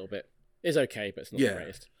then is okay, but it's not the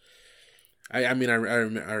greatest. I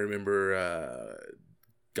remember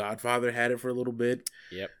Godfather had it for a little bit.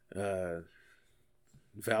 Yep.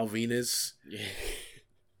 Val Venus.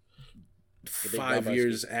 5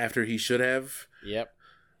 years after he should have. Yep.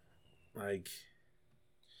 Like,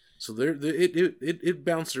 so it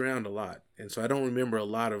bounced around a lot, and so I don't remember a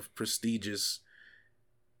lot of prestigious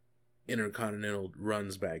Intercontinental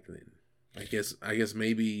runs back then. I guess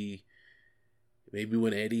maybe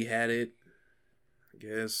when Eddie had it. I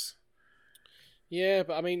guess. Yeah,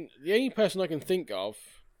 but I mean, the only person I can think of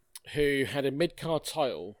who had a mid-card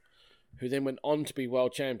title, who then went on to be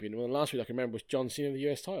world champion, well, the last week I can remember was John Cena,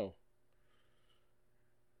 the US title.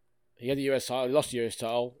 He had the US title, lost the US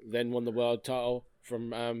title, then won the world title from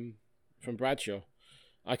Bradshaw.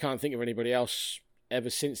 I can't think of anybody else ever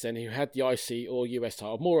since then who had the IC or US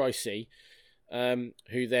title, more IC,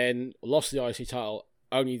 who then lost the IC title,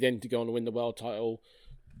 only then to go on and win the world title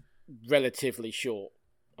relatively short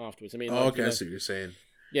afterwards. I mean, I see what you're saying.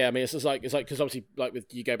 Yeah, I mean, it's like because obviously, like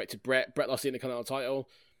with you go back to Brett lost the Intercontinental title.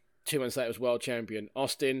 2 months later, was world champion.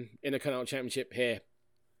 Austin Intercontinental Championship here.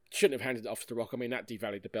 Shouldn't have handed it off to The Rock. I mean, that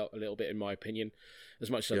devalued the belt a little bit, in my opinion, as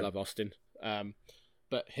much as I love Austin.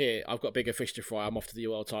 But here, I've got bigger fish to fry. I'm off to the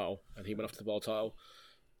world title, and he went off to the world title.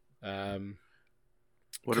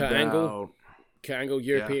 What Kurt about Angle,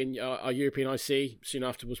 European IC, soon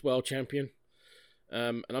after was world champion.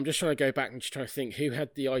 And I'm just trying to go back and just trying to think who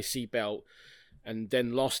had the IC belt and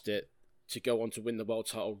then lost it to go on to win the world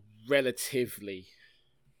title relatively.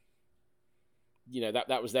 You know,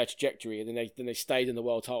 that was their trajectory, and then they stayed in the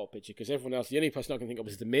world title picture, because everyone else, the only person I can think of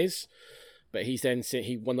is The Miz, but he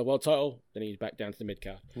won the world title, then he's back down to the mid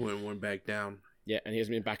card. Went back down. Yeah, and he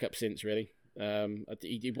hasn't been back up since, really.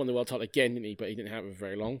 He won the world title again, didn't he? But he didn't have it for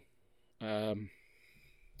very long. Old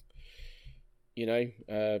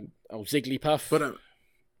Zigglypuff, But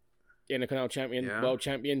Intercontinental champion, world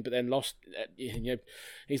champion, but then lost.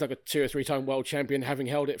 He's like a 2 or 3 time world champion, having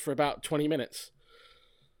held it for about 20 minutes.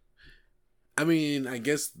 I mean, I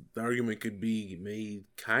guess the argument could be made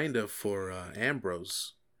kind of for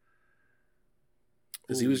Ambrose.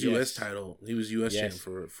 Because he was US title. He was US champ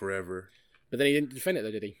for forever. But then he didn't defend it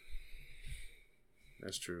though, did he?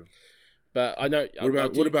 That's true. But I know...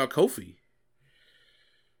 What about Kofi?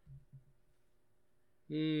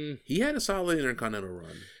 He had a solid Intercontinental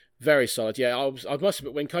run. Very solid, yeah. I must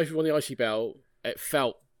admit, when Kofi won the IC belt, it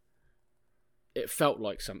felt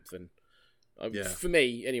like something. For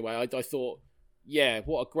me, anyway, I thought,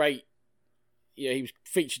 what a great... Yeah, he was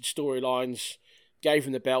featured storylines, gave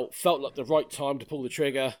him the belt, felt like the right time to pull the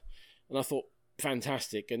trigger, and I thought,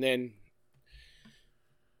 fantastic. And then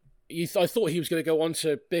I thought he was going to go on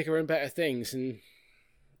to bigger and better things, and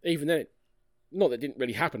even then, not that it didn't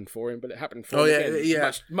really happen for him, but it happened for him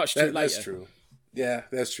again, much too later. That's true. Yeah,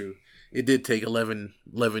 that's true. It did take 11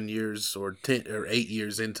 years or 10 or 8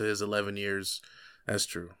 years into his 11 years. That's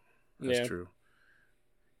true. That's true.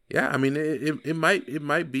 Yeah, I mean, it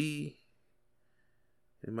might be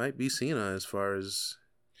Cena as far as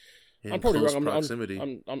in I'm probably close wrong.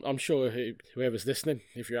 proximity. I'm sure whoever's listening,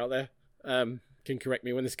 if you're out there, can correct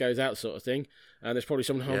me when this goes out, sort of thing. And there's probably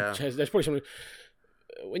someone. There's probably someone.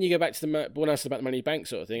 When you go back to when I said about the Money in the Bank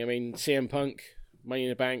sort of thing, I mean, CM Punk, Money in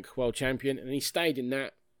the Bank, world champion, and he stayed in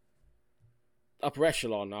that upper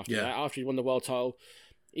echelon after that. After he won the world title,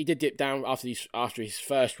 he did dip down after his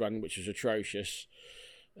first run, which was atrocious,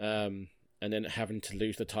 and then having to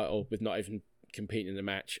lose the title with not even competing in the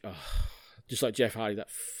match. Oh, just like Jeff Hardy,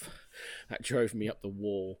 that drove me up the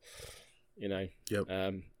wall. You know,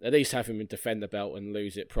 at least have him defend the belt and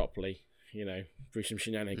lose it properly. You know, through some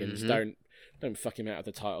shenanigans. Mm-hmm. Don't fuck him out of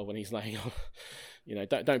the title when he's laying on. You know,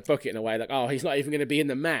 don't book it in a way like, oh, he's not even going to be in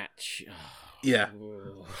the match. Oh,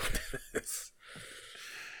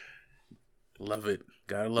 Love it.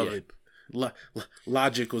 Gotta love it.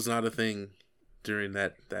 Logic was not a thing during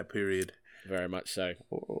that period. Very much so.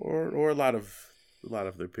 Or a lot of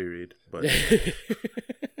their period, but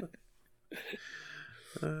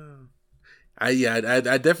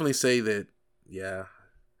I definitely say that. Yeah.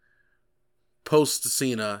 Post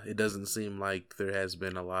Cena, it doesn't seem like there has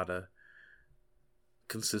been a lot of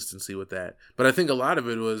consistency with that. But I think a lot of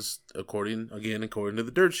it was, according to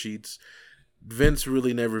the dirt sheets, Vince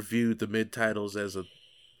really never viewed the mid titles as a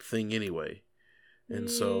thing anyway. And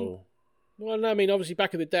so... Well, no, I mean, obviously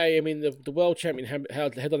back in the day, I mean, the world champion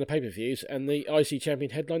headlined the pay-per-views and the IC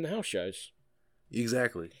champion headlined the house shows.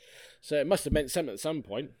 Exactly. So it must have meant something at some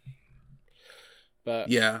point. But...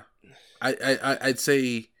 Yeah. I'd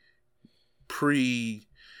say... pre-invasion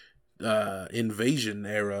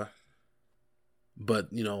era, but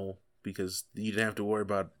because you didn't have to worry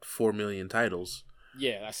about 4 million titles.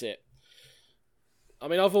 Yeah, that's it. I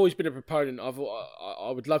mean, I've always been a proponent. I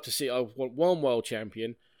would love to see. I want one world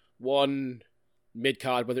champion, one mid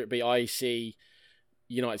card, whether it be IEC,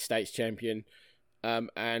 United States champion,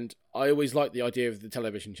 and I always liked the idea of the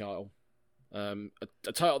television title, a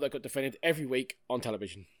title that got defended every week on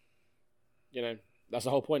television. That's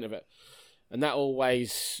the whole point of it. And that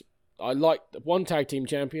always, I liked one tag team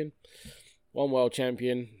champion, one world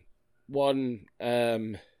champion, one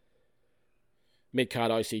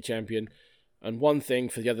mid-card IC champion, and one thing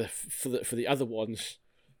for the other for the other ones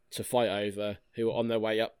to fight over who are on their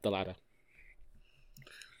way up the ladder.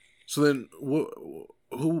 So then,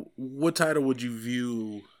 what title would you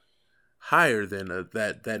view higher than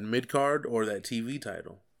that mid card or that TV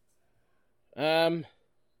title? The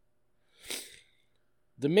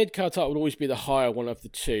mid card title would always be the higher one of the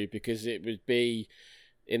two because it would be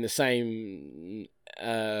in the same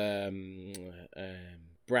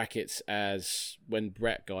brackets as when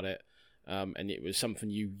Brett got it, and it was something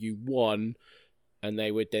you won, and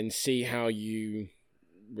they would then see how you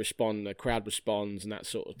respond, the crowd responds, and that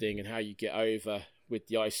sort of thing, and how you get over with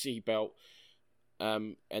the IC belt.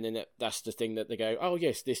 And then that's the thing that they go, oh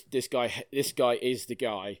yes, this guy is the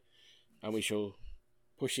guy, and we shall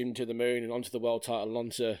push him to the moon and onto the world title,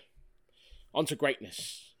 onto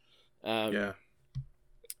greatness. But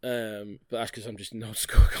that's because I'm just an old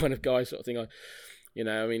school kind of guy, sort of thing. When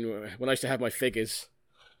I used to have my figures,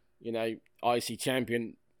 IC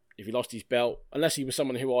champion, if he lost his belt, unless he was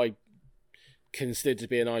someone who I considered to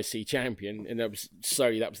be an IC champion, and that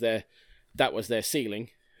was their ceiling.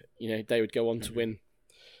 They would go on to win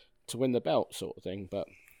the belt, sort of thing. But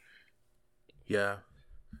yeah,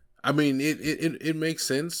 I mean, it makes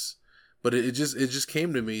sense, but it just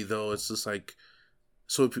came to me though. It's just like,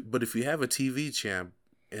 but if you have a TV champ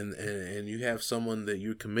and you have someone that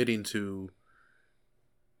you're committing to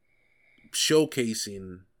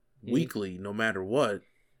showcasing weekly, no matter what.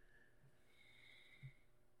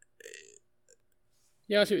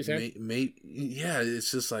 Yeah, I see what you're saying.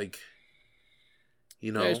 It's just like,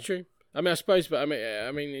 Yeah, it's true. I suppose, but I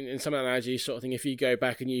mean, in some analogies, sort of thing. If you go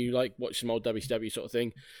back and you watch some old WCW sort of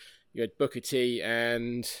thing, you had Booker T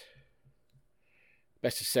and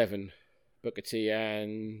Best of 7, Booker T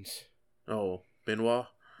and Benoit.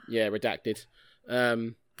 Yeah, redacted.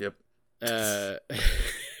 Yep.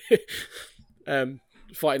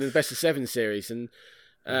 Fighting in the Best of 7 series, and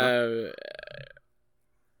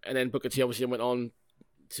then Booker T obviously went on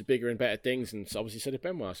to bigger and better things, and obviously so did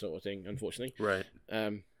Benoit, sort of thing. Unfortunately, right.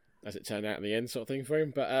 As it turned out in the end, sort of thing for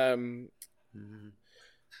him. But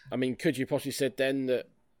I mean, could you possibly said then that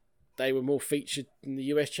they were more featured than the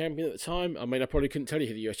US champion at the time? I mean, I probably couldn't tell you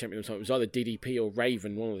who the US champion at the time. It was either DDP or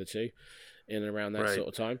Raven, one of the two, in and around that sort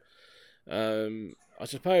of time. I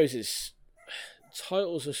suppose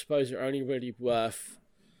titles. I suppose are only really worth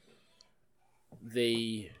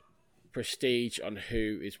the prestige on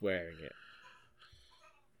who is wearing it.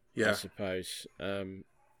 Yeah, I suppose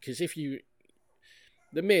because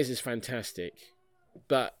The Miz is fantastic,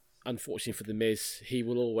 but unfortunately for The Miz, he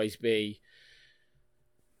will always be.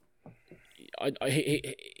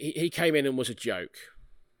 He came in and was a joke,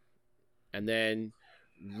 and then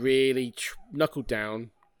really knuckled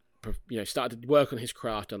down. Started to work on his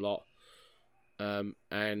craft a lot,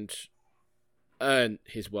 and earned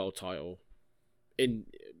his world title. In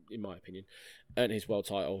my opinion, earned his world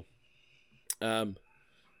title.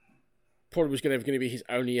 Probably was going to be his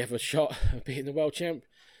only ever shot of being the world champ.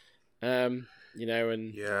 And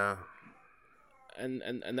yeah, and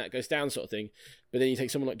that goes down, sort of thing. But then you take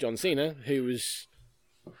someone like John Cena, who was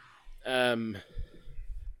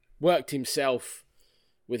worked himself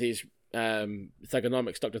with his Dr.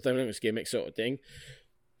 Thugonomics gimmick, sort of thing.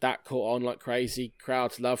 That caught on like crazy.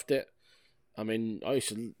 Crowds loved it. I mean, I used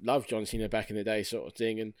to love John Cena back in the day, sort of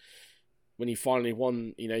thing. And when he finally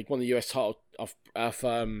won, he won the US title off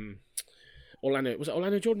Orlando. Was it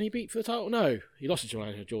Orlando Jordan he beat for the title? No, he lost to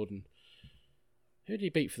Orlando Jordan. Who did he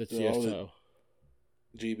beat for the US title?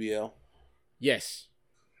 GBL. Yes.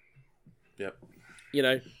 Yep.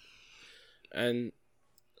 And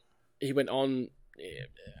he went on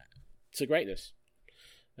to greatness.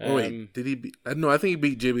 Wait, did he beat? No, I think he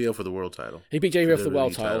beat JBL for the world title. He beat JBL for the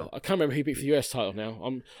world title. I can't remember who he beat for the US title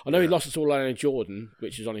now. I know he lost it to Orlando Jordan,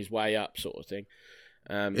 which is on his way up, sort of thing.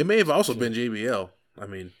 It may have also been JBL. I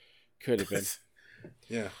mean, could have been.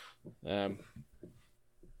 Yeah.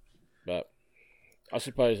 But I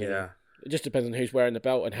suppose it just depends on who's wearing the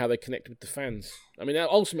belt and how they connect with the fans. I mean,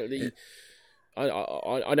 ultimately,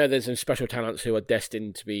 I know there's some special talents who are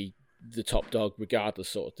destined to be the top dog, regardless,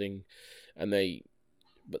 sort of thing,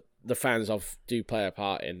 but the fans do play a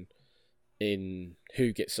part in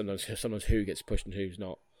who gets sometimes who gets pushed and who's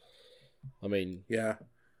not. I mean, yeah,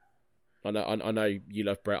 I know you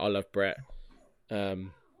love Brett. I love Brett.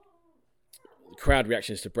 Crowd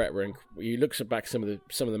reactions to Brett were. You look back some of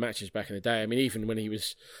the matches back in the day. I mean, even when he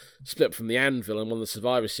was split from the Anvil and won the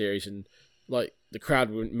Survivor Series, and like the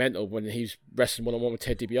crowd went mental when he was wrestling one-on-one with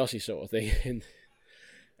Ted DiBiase, sort of thing,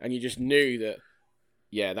 and you just knew that,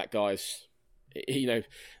 yeah, that guy's,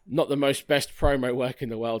 not the most best promo work in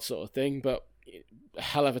the world, sort of thing, but a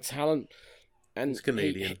hell of a talent. And he's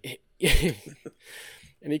Canadian.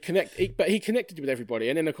 and he connected with everybody,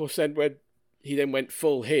 and then of course when he then went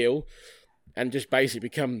full heel and just basically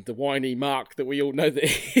become the whiny mark that we all know that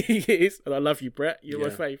he is. And I love you, Brett. You're my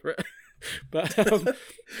favourite. But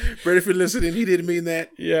Brett, if you're listening, he didn't mean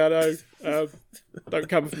that. Yeah, I know. Don't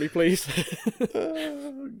come for me, please.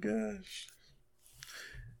 Oh gosh.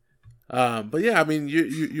 But yeah, I mean,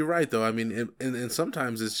 you're right though. I mean, and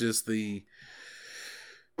sometimes it's just the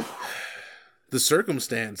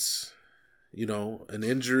circumstance, you know, an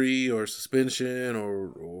injury or suspension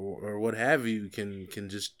or what have you can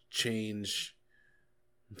just change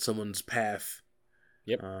someone's path.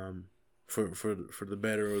 Yep. For the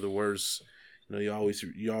better or the worse. You know,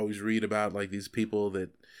 you always read about like these people that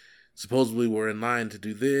supposedly were in line to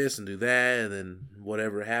do this and do that, and then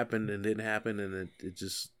whatever happened and didn't happen, and it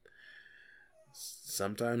just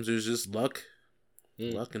sometimes there's just luck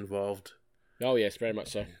involved. Oh yes, very much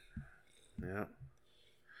so. Yeah.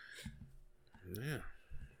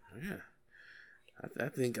 I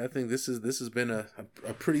think this has been a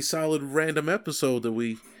pretty solid random episode that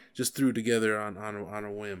we just threw together on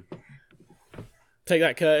a whim. Take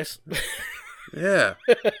that, Curtis. Yeah.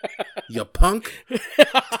 You punk.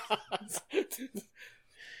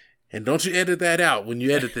 And don't you edit that out when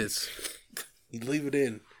you edit this. You leave it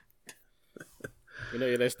in. We know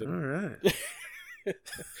you're listening. All right.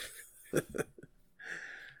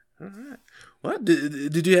 All right. What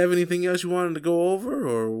did you have anything else you wanted to go over,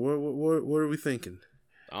 or what are we thinking?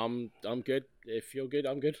 I'm good. If you're good,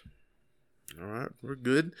 I'm good. All right, we're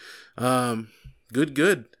good.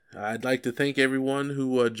 Good. I'd like to thank everyone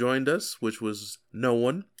who joined us, which was no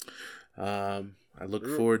one. I look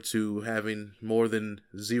forward to having more than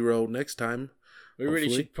 0 next time. We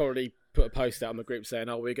really should probably put a post out on the group saying,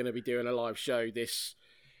 "Oh, we're going to be doing a live show this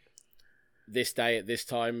day at this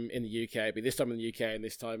time in the UK. It'll be this time in the UK and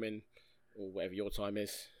this time in or whatever your time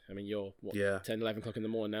is. I mean, you're 10, 11 o'clock in the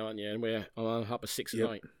morning now, aren't you? And we're up at 6 at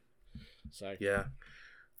night. So yeah,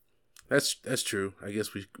 that's true. I guess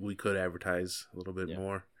we could advertise a little bit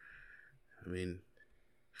more. I mean,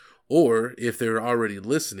 or if they're already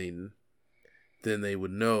listening, then they would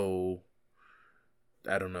know.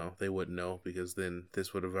 I don't know. They wouldn't know because then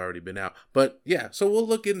this would have already been out. But yeah, so we'll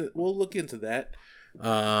look into that.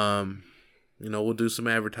 We'll do some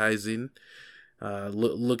advertising.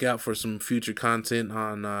 Look out for some future content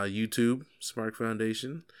on YouTube, Spark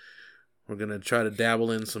Foundation. We're gonna try to dabble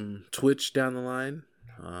in some Twitch down the line.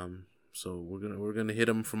 So we're gonna hit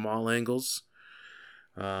them from all angles.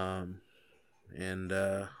 And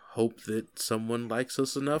hope that someone likes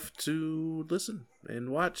us enough to listen and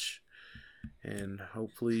watch, and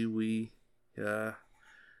hopefully we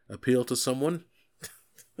appeal to someone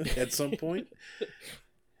at some point.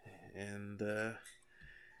 And the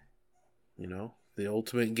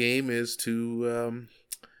ultimate game is to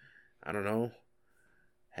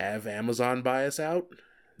have Amazon buy us out.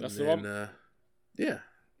 That's the one. Yeah,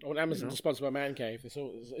 I want Amazon to sponsor my man cave.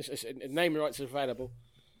 It's name rights are available.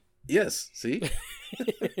 Yes, see?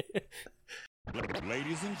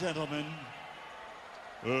 Ladies and gentlemen,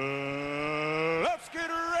 let's get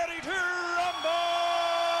ready to rumble!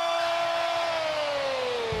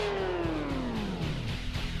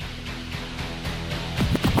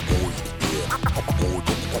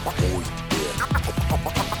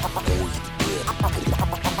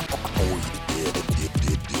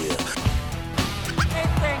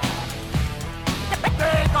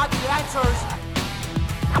 They got the answers.